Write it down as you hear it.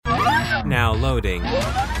Now loading.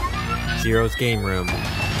 Zero's Game Room.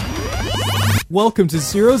 Welcome to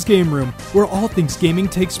Zero's Game Room, where all things gaming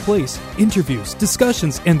takes place. Interviews,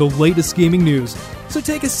 discussions, and the latest gaming news. So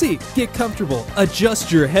take a seat, get comfortable,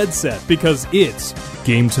 adjust your headset, because it's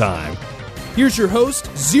game time. Here's your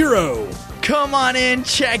host, Zero. Come on in,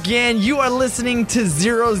 check in. You are listening to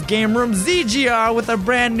Zero's Game Room, ZGR, with a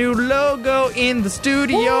brand new logo in the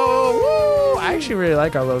studio. Woo! I actually really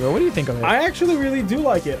like our logo. What do you think of it? I actually really do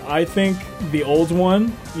like it. I think the old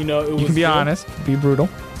one, it was. You can be honest, be brutal.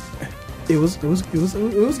 It was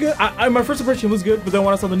good. My first impression was good, but then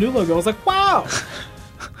when I saw the new logo, I was like, wow.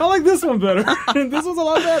 I like this one better. This one's a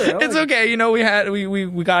lot better. It's okay.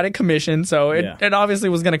 We got it commissioned, so it obviously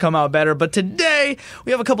was going to come out better. But today,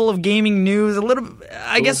 we have a couple of gaming news, a little,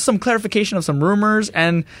 I guess, some clarification of some rumors,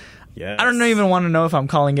 and yes. I don't even want to know if I'm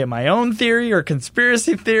calling it my own theory or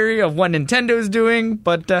conspiracy theory of what Nintendo is doing,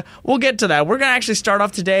 but we'll get to that. We're going to actually start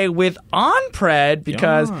off today with OnPred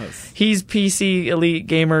because he's PC Elite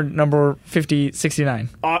Gamer number 5069.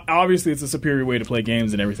 Obviously, it's a superior way to play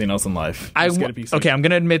games and everything else in life. Okay, I'm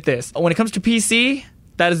going to admit this. When it comes to PC,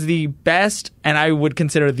 that is the best, and I would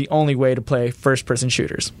consider the only way to play first-person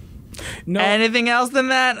shooters. No. Anything else than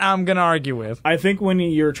that, I'm going to argue with. I think when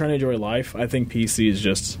you're trying to enjoy life, I think PC is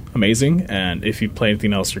just amazing. And if you play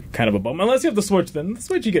anything else, you're kind of a bum. Unless you have the Switch, then the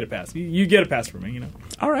Switch, you get a pass. You get a pass for me,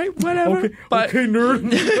 All right, whatever. Okay, nerd.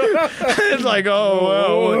 It's like,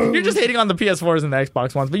 well, you're just hating on the PS4s and the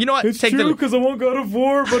Xbox Ones. But you know what? It's true, because I want God of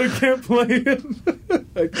War, but I can't play it.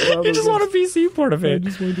 You just want a PC port of it.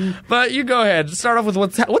 But you go ahead. Start off with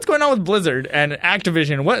what's going on with Blizzard and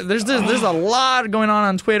Activision. There's a lot going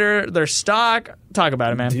on Twitter. Their stock. Talk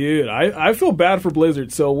about it, man. Dude, I feel bad for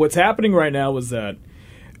Blizzard. So what's happening right now is that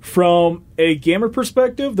from a gamer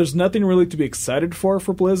perspective, there's nothing really to be excited for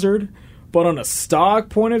Blizzard. But on a stock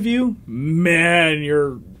point of view,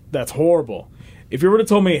 man, that's horrible. If you were to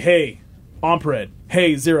tell me, hey, OnPred,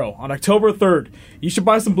 hey, Zero, on October 3rd, you should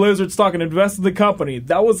buy some Blizzard stock and invest in the company.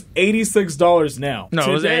 That was $86 now.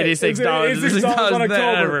 No, today, it was $86. $86 on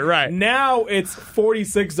October. Right. Now it's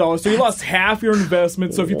 $46. So you lost half your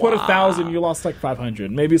investment. So if you put 1,000, you lost like 500,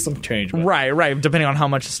 maybe some change. But. Right. Depending on how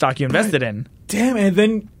much stock you invested in. Damn, and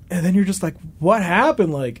then you're just like, what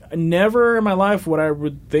happened? Like, never in my life would I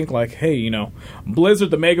would think like, hey, Blizzard,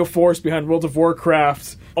 the mega force behind World of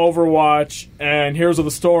Warcraft, Overwatch, and Heroes of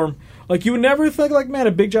the Storm. Like, you would never think, like, man,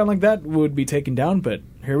 a big giant like that would be taken down, but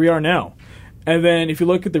here we are now. And then, if you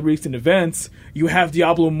look at the recent events, you have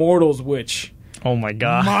Diablo Immortals, which... Oh, my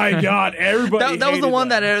God. My God, everybody that was the one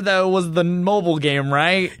that was the mobile game,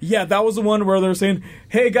 right? Yeah, that was the one where they're saying,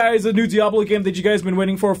 hey, guys, a new Diablo game that you guys have been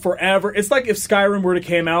waiting for forever. It's like if Skyrim were to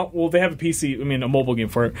came out. Well, they have a mobile game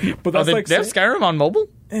for it. But that's they have Skyrim on mobile?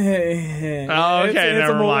 Okay,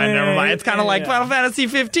 never mind. It's kind of like Final Fantasy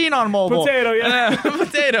 15 on mobile. Potato, yeah.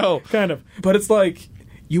 Potato. Kind of. But it's like,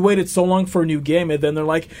 you waited so long for a new game, and then they're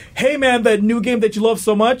like, hey, man, that new game that you love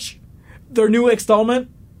so much, their new installment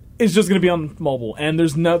is just going to be on mobile. And there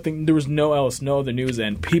was no other news,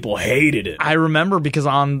 and people hated it. I remember because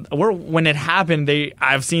when it happened,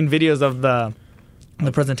 I've seen videos of the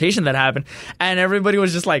presentation that happened, and everybody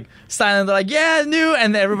was just like silent. They're like, yeah, new,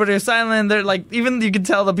 and everybody was silent. They're like, even you could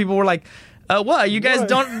tell the people were like, what, you guys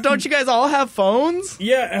don't you guys all have phones?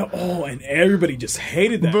 Yeah, and everybody just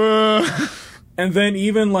hated that. And then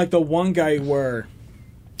even like the one guy where,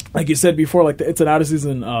 like you said before, like it's an out of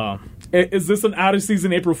season, is this an out of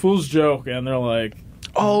season April Fool's joke? And they're like,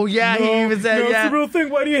 oh yeah, he even said, it's the real thing,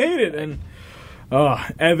 why do you hate it?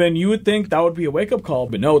 And then you would think that would be a wake-up call,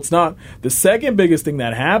 but no, it's not. The second biggest thing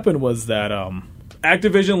that happened was that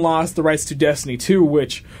Activision lost the rights to Destiny 2,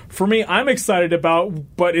 which, for me, I'm excited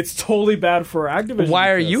about, but it's totally bad for Activision. Why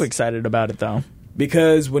are you excited about it, though?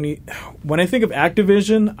 Because when I think of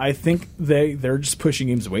Activision, I think they're just pushing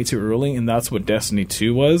games way too early, and that's what Destiny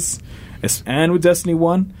 2 was. And with Destiny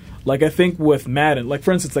 1, like I think with Madden, like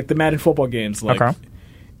for instance, like the Madden football games, like... Okay.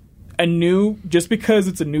 Just because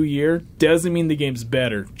it's a new year doesn't mean the game's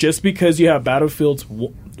better. Just because you have Battlefield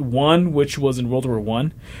 1, which was in World War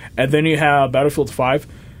 1, and then you have Battlefield 5,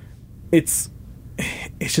 it's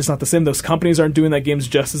just not the same. Those companies aren't doing that game's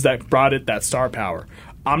justice that brought it that star power.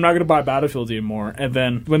 I'm not going to buy Battlefield anymore. And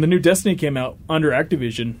then when the new Destiny came out under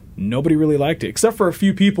Activision, nobody really liked it, except for a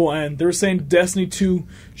few people, and they were saying Destiny 2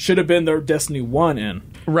 should have been their Destiny 1, and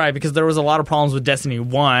Right, because there was a lot of problems with Destiny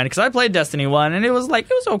 1. Because I played Destiny 1, and it was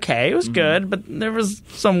okay. It was good, but there was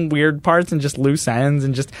some weird parts and just loose ends,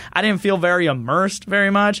 and just I didn't feel very immersed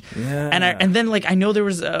very much. Yeah. And then I know there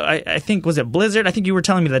was I think was it Blizzard? I think you were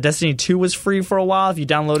telling me that Destiny 2 was free for a while if you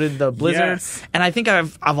downloaded the Blizzard. Yes. And I think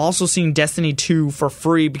I've also seen Destiny 2 for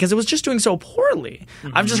free because it was just doing so poorly.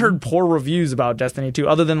 I've just heard poor reviews about Destiny 2,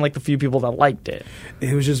 other than like the few people that liked it.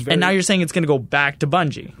 It was just very... And now you're saying it's going to go back to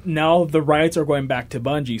Bungie. Now the rights are going back to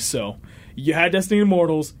Bungie, so you had Destiny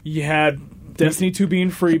Immortals, you had Destiny 2 being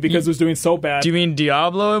free because it was doing so bad. Do you mean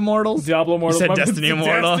Diablo Immortals? Diablo Immortals. You said Destiny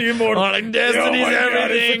Immortal. Destiny Immortals. Oh, like Destiny's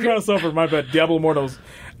everything. It's a crossover, my bad. Diablo Immortals.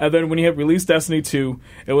 And then when you had released Destiny 2,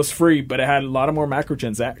 it was free, but it had a lot of more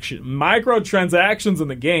microtransactions in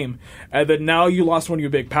the game. And then now you lost one of your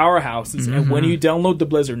big powerhouses. And when you download the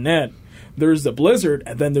Blizzard Net, there's the Blizzard,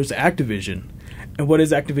 and then there's Activision. And what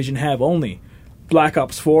does Activision have? Only Black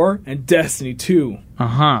Ops 4 and Destiny 2.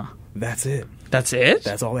 That's it. That's it?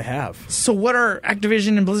 That's all they have. So what are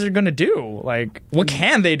Activision and Blizzard going to do? Like, what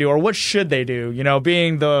can they do, or what should they do? You know,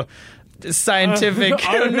 being the scientific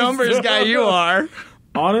numbers guy you are.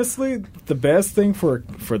 Honestly, the best thing for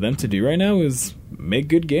them to do right now is make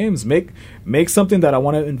good games. Make something that I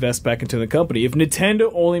want to invest back into the company. If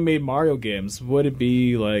Nintendo only made Mario games, would it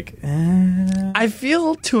be like... I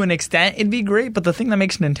feel to an extent it'd be great, but the thing that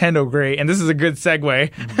makes Nintendo great, and this is a good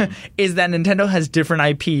segue, is that Nintendo has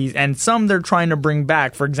different IPs, and some they're trying to bring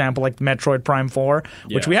back. For example, like Metroid Prime 4,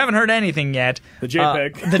 which we haven't heard anything yet. The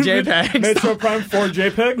JPEG. The JPEG. Metroid Prime 4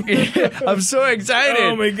 JPEG? I'm so excited.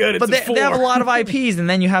 Oh my god, it's But they have a lot of IPs, and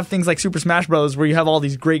then you have things like Super Smash Bros. Where you have all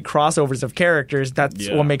these great crossovers of characters. That's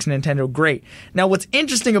what makes Nintendo great. Now, what's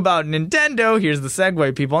interesting about Nintendo, here's the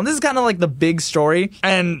segue, people, and this is kind of like the big story,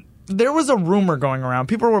 and there was a rumor going around.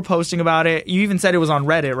 People were posting about it. You even said it was on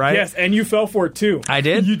Reddit, right? Yes, and you fell for it too. I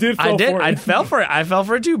did? You did fall for it. I fell for it. I fell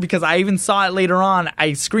for it too because I even saw it later on.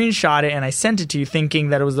 I screenshot it and I sent it to you thinking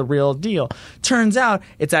that it was the real deal. Turns out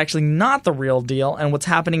it's actually not the real deal, and what's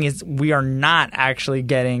happening is we are not actually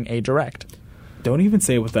getting a Direct. Don't even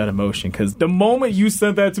say it with that emotion, because the moment you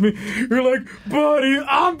sent that to me, you're like, buddy,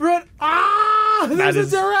 I'm Brett. There's a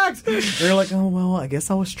Direct. And you're like, oh, well, I guess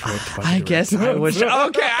I was tricked. I guess I was. Okay,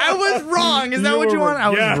 I was wrong. Is that what you want? I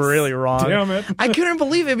was really wrong. Damn it. I couldn't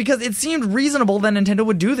believe it because it seemed reasonable that Nintendo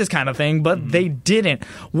would do this kind of thing, but they didn't.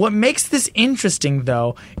 What makes this interesting,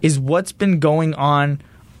 though, is what's been going on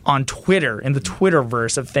Twitter, in the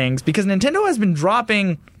Twitterverse of things, because Nintendo has been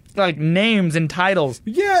dropping like names and titles.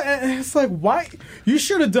 Yeah, and it's like, why? You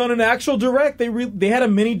should have done an actual Direct. They had a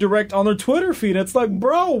mini Direct on their Twitter feed. It's like,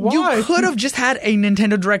 bro, why? You could have just had a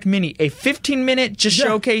Nintendo Direct Mini, a 15-minute just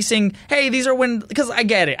showcasing, hey, these are when... Because I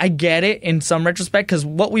get it in some retrospect, because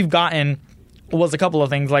what we've gotten was a couple of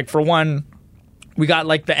things. Like, for one, we got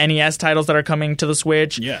like the NES titles that are coming to the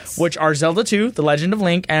Switch, which are Zelda 2, The Legend of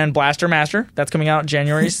Link, and Blaster Master. That's coming out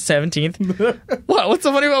January 17th. What? What's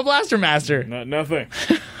so funny about Blaster Master? Nothing.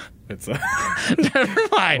 It's Never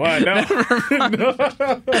mind. What? No. Never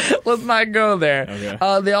mind. Let's not go there.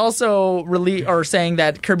 Okay. They also are saying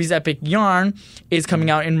that Kirby's Epic Yarn is coming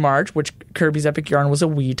out in March, which Kirby's Epic Yarn was a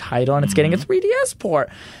Wii title, and it's getting a 3DS port.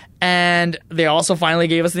 And they also finally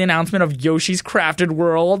gave us the announcement of Yoshi's Crafted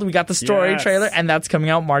World. We got the story trailer, and that's coming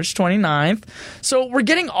out March 29th. So we're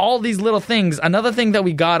getting all these little things. Another thing that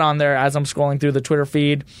we got on there as I'm scrolling through the Twitter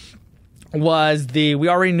feed was we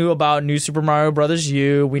already knew about New Super Mario Bros.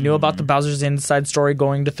 U. We knew about the Bowser's Inside story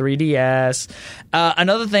going to 3DS.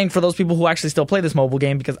 Another thing for those people who actually still play this mobile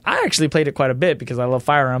game, because I actually played it quite a bit because I love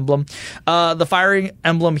Fire Emblem. The Fire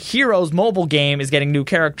Emblem Heroes mobile game is getting new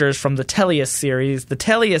characters from the Teleus series. The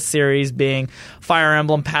Teleus series being Fire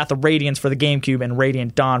Emblem Path of Radiance for the GameCube and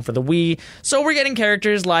Radiant Dawn for the Wii. So we're getting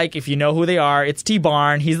characters like, if you know who they are, it's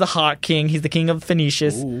T-Barn. He's the Hawk King. He's the King of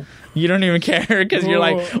Phoenicius. Ooh. You don't even care because you're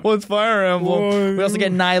like, well, it's Fire Emblem. We also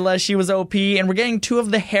get Nyla. She was OP. And we're getting two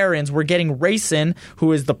of the Herons. We're getting Raisin,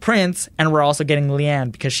 who is the prince, and we're also getting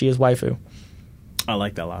Leanne because she is waifu. I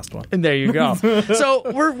like that last one. And there you go. So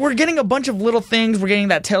we're getting a bunch of little things. We're getting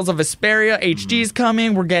that Tales of Vesperia HD's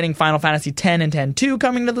coming. We're getting Final Fantasy X and X-2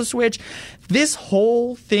 coming to the Switch. This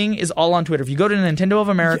whole thing is all on Twitter. If you go to Nintendo of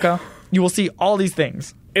America, you will see all these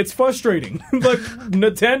things. It's frustrating. Like,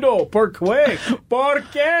 Nintendo, ¿por qué?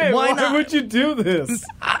 Why would you do this?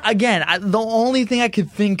 Again, the only thing I could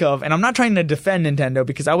think of, and I'm not trying to defend Nintendo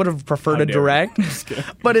because I would have preferred a Direct,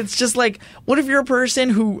 but it's just like, what if you're a person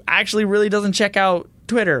who actually really doesn't check out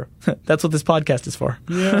Twitter? That's what this podcast is for.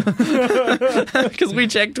 Yeah. Because we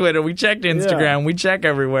check Twitter, we check Instagram, we check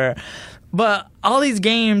everywhere. But all these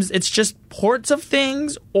games, it's just ports of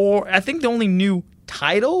things, or I think the only new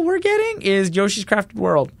title we're getting is Yoshi's Crafted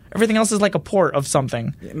World. Everything else is like a port of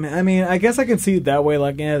something. I mean, I guess I can see it that way.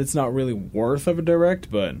 Like, it's not really worth of a direct,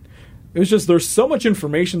 but it was just there's so much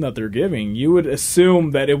information that they're giving. You would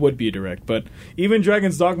assume that it would be a direct, but even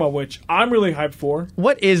Dragon's Dogma, which I'm really hyped for.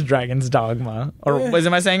 What is Dragon's Dogma? Or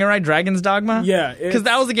am I saying it right? Dragon's Dogma? Yeah. Because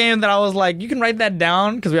that was a game that I was like, you can write that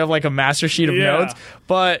down because we have like a master sheet of notes.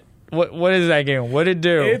 But what is that game? What did it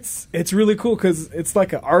do? It's really cool because it's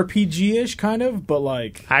like a RPG-ish kind of, but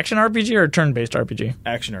like action RPG or turn-based RPG?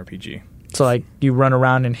 Action RPG. So like you run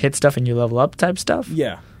around and hit stuff and you level up type stuff?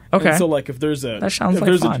 Yeah. Okay. And so like if there's a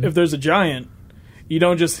fun. if there's a giant, you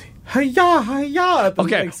don't just hi-ya, hi-ya.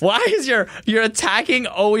 Okay. Why is your attacking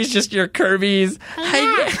always just your Kirby's?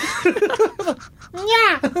 Yeah.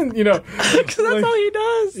 You know, because that's all he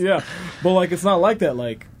does. Yeah, but like it's not like that.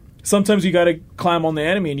 Like sometimes you got to climb on the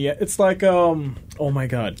enemy, and it's like oh my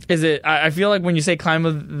god. Is it? I feel like when you say climb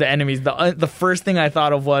with the enemies, the first thing I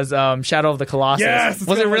thought of was Shadow of the Colossus. Yes.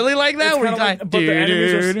 Was it really like that? Where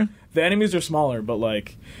the enemies are smaller, but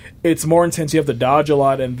like it's more intense. You have to dodge a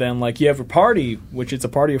lot, and then like you have a party, which it's a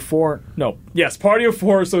party of 4. Party of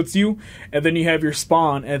 4. So it's you, and then you have your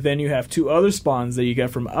spawn, and then you have 2 other spawns that you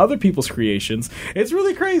get from other people's creations. It's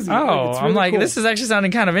really crazy. Oh, it's really I'm like, cool. This is actually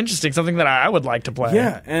sounding kind of interesting. Something that I would like to play.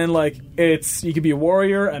 Yeah, and like you could be a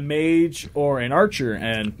warrior, a mage, or an archer.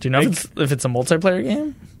 And do you know if it's a multiplayer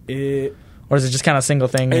game? Or is it just kind of single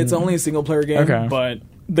thing? It's only a single player game, okay. But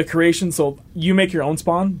the creation, so you make your own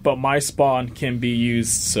spawn, but my spawn can be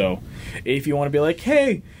used. So if you want to be like,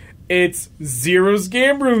 hey, it's Zero's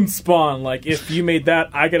Game Room spawn, like if you made that,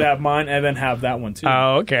 I could have mine and then have that one too.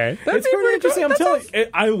 Oh, okay. It's pretty interesting. I'm telling you,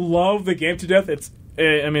 I love the game to death.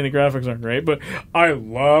 I mean, the graphics aren't great, but I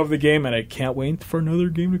love the game, and I can't wait for another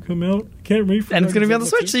game to come out. I can't wait for. And it's going to be on the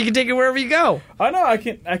Switch, so you can take it wherever you go. I know. I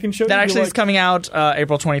can show you. That actually is coming out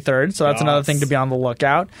April 23rd, so that's another thing to be on the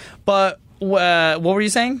lookout. But what were you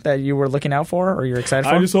saying that you were looking out for, or you're excited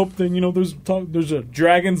for? I just hope that there's a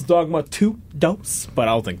Dragon's Dogma 2 dose, but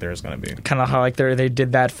I don't think there's going to be. Kind of how like they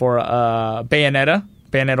did that for Bayonetta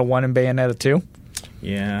 1 and Bayonetta 2.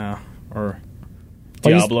 Yeah, or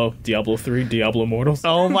Diablo 3, Diablo Immortals.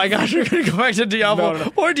 Oh my gosh, we're gonna go back to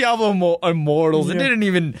Diablo or Diablo Immortals. Yeah. It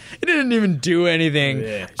didn't even do anything.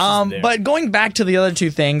 Yeah, but going back to the other 2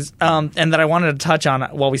 things, and that I wanted to touch on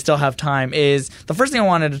while we still have time is the first thing I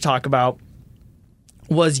wanted to talk about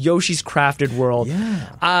was Yoshi's Crafted World.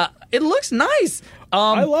 Yeah. It looks nice.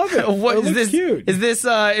 I love it. What it is looks this? Cute. Is this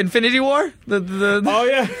Infinity War? Oh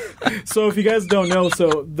yeah. So if you guys don't know,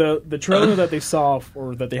 so the trailer that they saw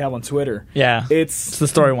or that they have on Twitter, it's the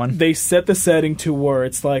story one. They set the setting to where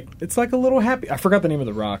it's like a little happy. I forgot the name of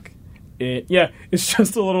the rock. It's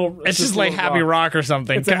just a little. It's just like Happy Rock or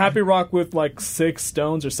something. It's a Happy Rock with like 6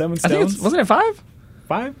 stones or 7 stones. Wasn't it 5?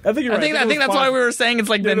 5? I think you're right. I think that's 5. Why we were saying it's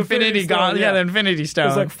like the Infinity Gauntlet. Yeah, the Infinity Stone.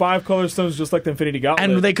 It's like 5 color stones, just like the Infinity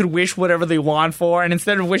Gauntlet. And they could wish whatever they want for, and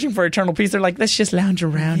instead of wishing for eternal peace, they're like, let's just lounge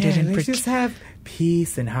around it and just have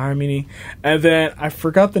peace and harmony. And then I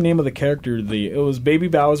forgot the name of the character. It was Baby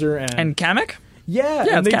Bowser and Kamek.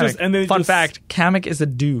 Yeah, it's Kamek. Fun fact: Kamek is a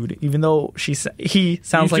dude, even though he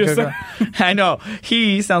sounds like a girl. I know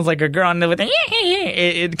he sounds like a girl. And with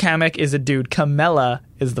Kamek is a dude. Kamela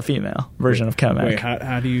is the female version of Kamek. Wait,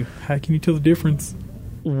 how can you tell the difference?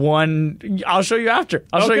 I'll show you after.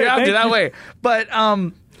 I'll show you after that way. But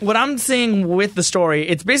what I'm seeing with the story,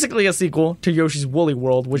 it's basically a sequel to Yoshi's Woolly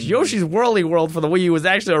World, which Yoshi's Woolly World for the Wii U was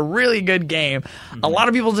actually a really good game. A lot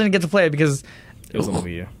of people didn't get to play it because it was on the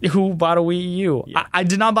Wii U. Who bought a Wii U? Yeah. I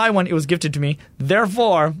did not buy one. It was gifted to me.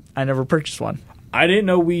 Therefore, I never purchased one. I didn't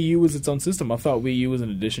know Wii U was its own system. I thought Wii U was an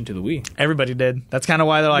addition to the Wii. Everybody did. That's kind of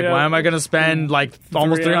why they're like, why am I going to spend like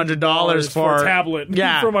almost $300 for a tablet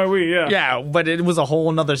for my Wii? Yeah. Yeah, but it was a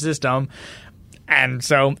whole other system. And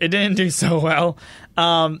so it didn't do so well.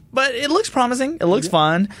 But it looks promising. It looks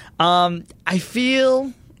fun. I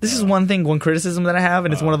feel this is one criticism that I have,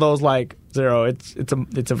 and it's one of those like, Zero, it's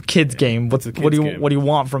a kid's game. What do you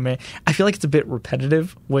want from me? I feel like it's a bit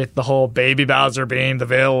repetitive with the whole Baby Bowser being the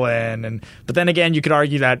villain, but then again, you could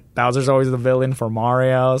argue that Bowser's always the villain for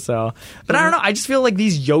Mario. So, but I don't know. I just feel like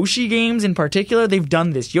these Yoshi games in particular, they've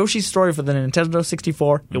done this. Yoshi's Story for the Nintendo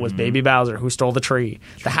 64. It was Baby Bowser who stole the tree,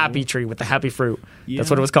 the happy tree with the happy fruit. Yeah. That's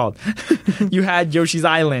what it was called. You had Yoshi's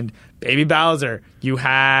Island. Baby Bowser. You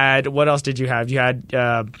had, what else did you have? You had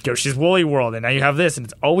Yoshi's Woolly World, and now you have this, and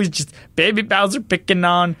it's always just Baby Bowser picking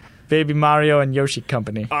on Baby Mario and Yoshi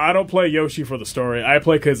Company. I don't play Yoshi for the story. I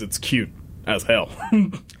play because it's cute. as hell. All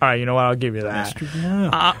right, you know what? I'll give you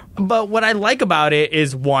that. But what I like about it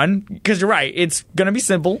is, one, because you're right, it's going to be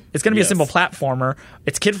simple. It's going to be a simple platformer.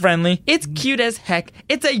 It's kid-friendly. It's cute as heck.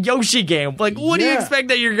 It's a Yoshi game. Like, what do you expect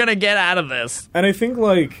that you're going to get out of this? And I think,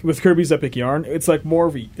 like, with Kirby's Epic Yarn, it's like more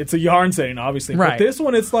of it's a yarn setting, obviously. Right. But this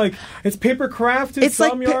one, it's like, it's paper crafted. It's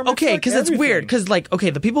some like, yarn, okay, because it's it's weird. Because, like, okay,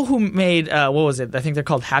 the people who made, what was it? I think they're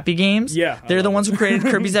called Happy Games. Yeah. They're the ones who created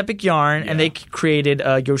Kirby's Epic Yarn, and they created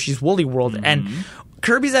Yoshi's Woolly World. And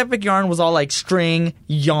Kirby's Epic Yarn was all like string,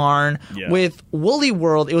 yarn. Yeah. With Woolly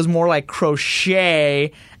World, it was more like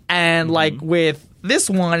crochet. And like with this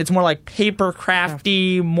one, it's more like paper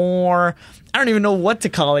crafty, more... I don't even know what to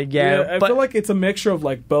call it yet. Yeah, I feel like it's a mixture of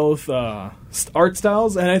like both art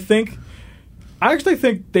styles, and I actually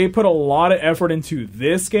think they put a lot of effort into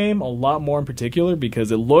this game, a lot more in particular,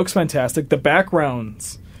 because it looks fantastic. The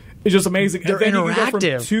backgrounds is just amazing. They're and then interactive. You can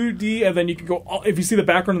go from 2D, and then you can go. If you see the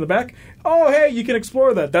background in the back, hey, you can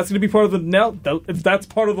explore that. That's going to be part of that's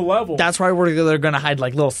part of the level. That's why they're going to hide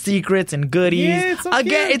like little secrets and goodies. Yeah, it's so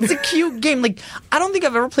Again, cute. it's a cute game. Like, I don't think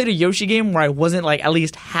I've ever played a Yoshi game where I wasn't like at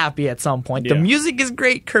least happy at some point. The music is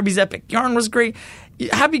great. Kirby's Epic Yarn was great.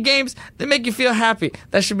 Happy games, they make you feel happy.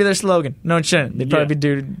 That should be their slogan. No, it shouldn't. They'd probably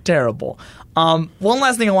do terrible. One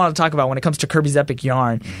last thing I want to talk about when it comes to Kirby's Epic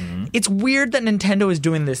Yarn. It's weird that Nintendo is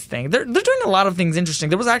doing this thing. They're doing a lot of things interesting.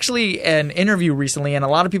 There was actually an interview recently, and a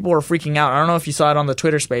lot of people were freaking out. I don't know if you saw it on the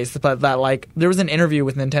Twitter space, but that like there was an interview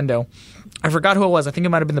with Nintendo. I forgot who it was. I think it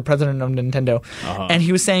might have been the president of Nintendo. And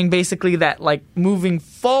he was saying basically that like moving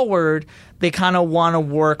forward, they kind of want to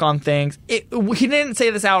work on things. He didn't say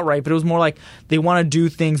this outright, but it was more like they want to do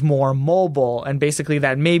things more mobile, and basically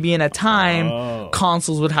that maybe in a time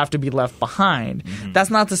consoles would have to be left behind. That's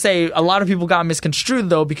not to say a lot of people got misconstrued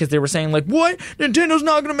though, because they were saying like, what? Nintendo's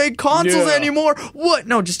not going to make consoles anymore? What?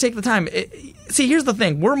 No, just take the time. See, here's the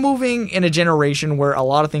thing. We're moving in a generation where a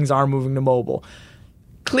lot of things are moving to mobile.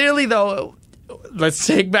 Clearly, though, let's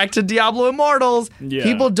take back to Diablo Immortals.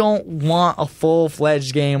 People don't want a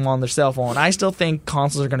full-fledged game on their cell phone. I still think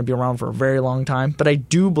consoles are going to be around for a very long time, but I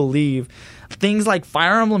do believe things like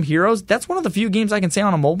Fire Emblem Heroes, that's one of the few games I can say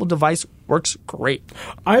on a mobile device works great.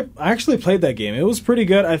 I actually played that game. It was pretty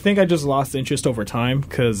good. I think I just lost interest over time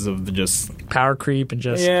because of the just... power creep and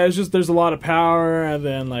just... Yeah, it's just there's a lot of power, and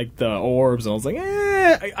then like the orbs, and I was like,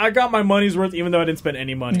 I got my money's worth even though I didn't spend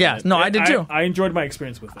any money. Yeah, no, I did too. I enjoyed my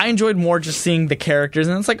experience with it. I enjoyed more just seeing the characters,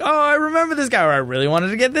 and it's like, oh, I remember this guy, or I really wanted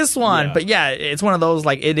to get this one. Yeah. But yeah, it's one of those,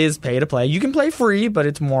 like, it is pay to play. You can play free, but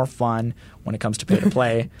it's more fun when it comes to pay to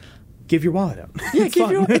play. Give your wallet out. Yeah,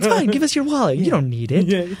 it's fine. Give us your wallet. You don't need it.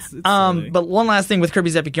 Yeah, it's silly. But one last thing with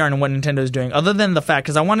Kirby's Epic Yarn and what Nintendo is doing, other than the fact,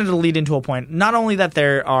 because I wanted to lead into a point, not only that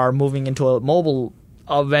they are moving into a mobile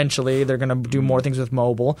eventually, they're going to do more things with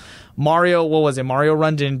mobile. Mario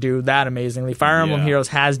Run didn't do that amazingly. Fire Emblem Heroes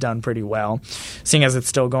has done pretty well, seeing as it's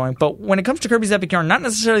still going. But when it comes to Kirby's Epic Yarn, not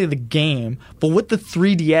necessarily the game, but what the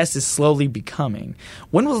 3DS is slowly becoming.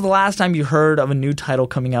 When was the last time you heard of a new title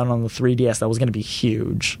coming out on the 3DS that was going to be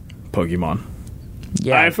huge? Pokemon.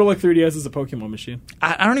 Yeah. I feel like 3DS is a Pokemon machine.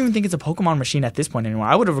 I don't even think it's a Pokemon machine at this point anymore.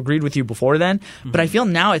 I would have agreed with you before then, but I feel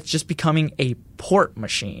now it's just becoming a port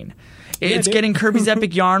machine. It's getting Kirby's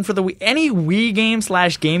Epic Yarn for the Wii. Any Wii game /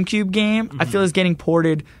 GameCube game, I feel is getting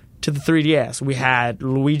ported to the 3DS. We had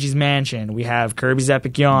Luigi's Mansion. We have Kirby's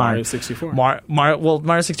Epic Yarn. Mario 64.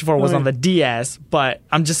 Mario 64 was on the DS, but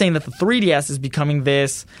I'm just saying that the 3DS is becoming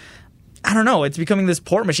this... I don't know. It's becoming this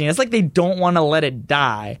port machine. It's like they don't want to let it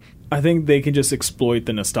die. I think they can just exploit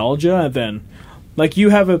the nostalgia, and then, like,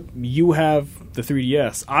 you have the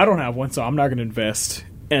 3DS. I don't have one, so I'm not going to invest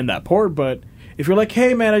in that port. But if you're like,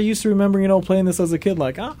 hey man, I used to remember playing this as a kid,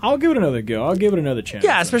 like I'll give it another go. I'll give it another chance.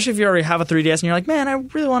 Yeah, especially if you already have a 3DS and you're like, man, I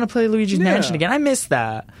really want to play Luigi's Mansion again. I miss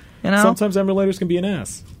that. Sometimes emulators can be an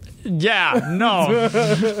ass. Yeah,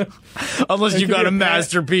 no. Unless you got a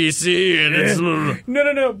master PC and it's...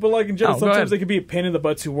 No. But like in general, sometimes they can be a pain in the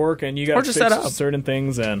butt to work, and you got to fix certain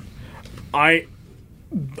things. And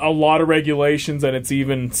a lot of regulations, and it's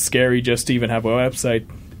even scary just to even have a website.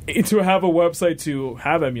 To have a website to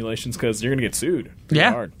have emulations, because you're going to get sued.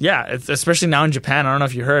 Yeah. It's, especially now in Japan. I don't know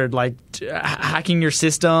if you heard, like, hacking your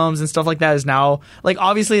systems and stuff like that is now, like,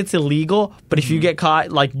 obviously it's illegal, but if you get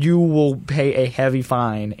caught, like, you will pay a heavy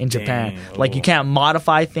fine in Japan. Like, you can't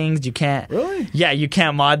modify things. You can't. Really? Yeah, you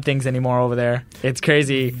can't mod things anymore over there. It's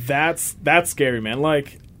crazy. That's scary, man.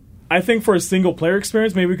 Like, I think for a single player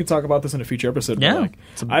experience, maybe we can talk about this in a future episode. Yeah. Like,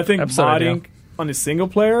 I think modding on a single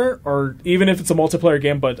player, or even if it's a multiplayer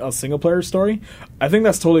game but a single player story, I think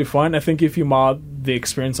that's totally fine. I think if you mod the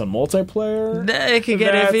experience on multiplayer. It could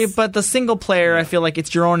get iffy, but the single player, I feel like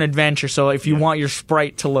it's your own adventure. So if you want your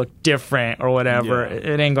sprite to look different or whatever,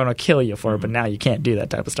 it ain't gonna kill you for it. But now you can't do that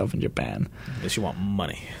type of stuff in Japan. Unless you want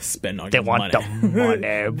money, spend all They your want money. the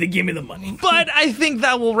money. They give me the money. But I think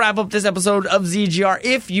that will wrap up this episode of ZGR.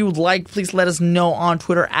 If you'd like, please let us know on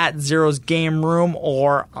Twitter at Zero's Game Room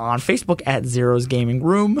or on Facebook at Zero's Gaming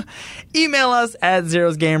Room. Email us at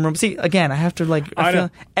Zero's Game Room. See, again, I have to I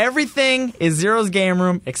feel everything is Zero's Game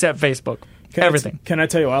Room except Facebook. Everything. Can I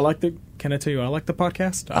tell you I like the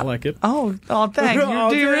podcast? I like it. Oh, thanks.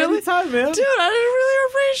 Do you really? Anytime, man. Dude, I really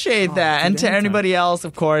appreciate that. And to anybody else,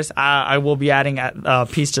 of course, I will be adding a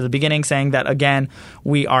piece to the beginning saying that, again,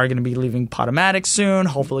 we are going to be leaving Podomatic soon,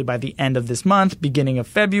 hopefully by the end of this month, beginning of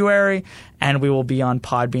February, and we will be on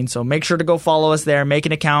Podbean. So make sure to go follow us there, make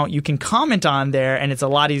an account. You can comment on there, and it's a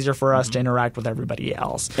lot easier for us to interact with everybody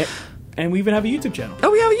else. And we even have a YouTube channel.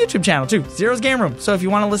 Oh, we have a YouTube channel, too. Zero's Game Room. So if you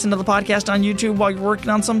want to listen to the podcast on YouTube while you're working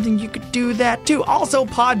on something, you could do that, too. Also,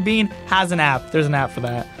 Podbean has an app. There's an app for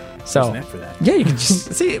that. So, there's an app for that. Yeah, you can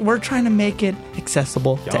just see, we're trying to make it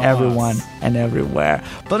accessible to everyone and everywhere.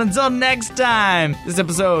 But until next time, this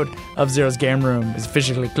episode of Zero's Game Room is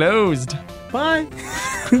officially closed. Bye.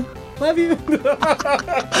 Love you.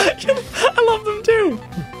 I love them, too.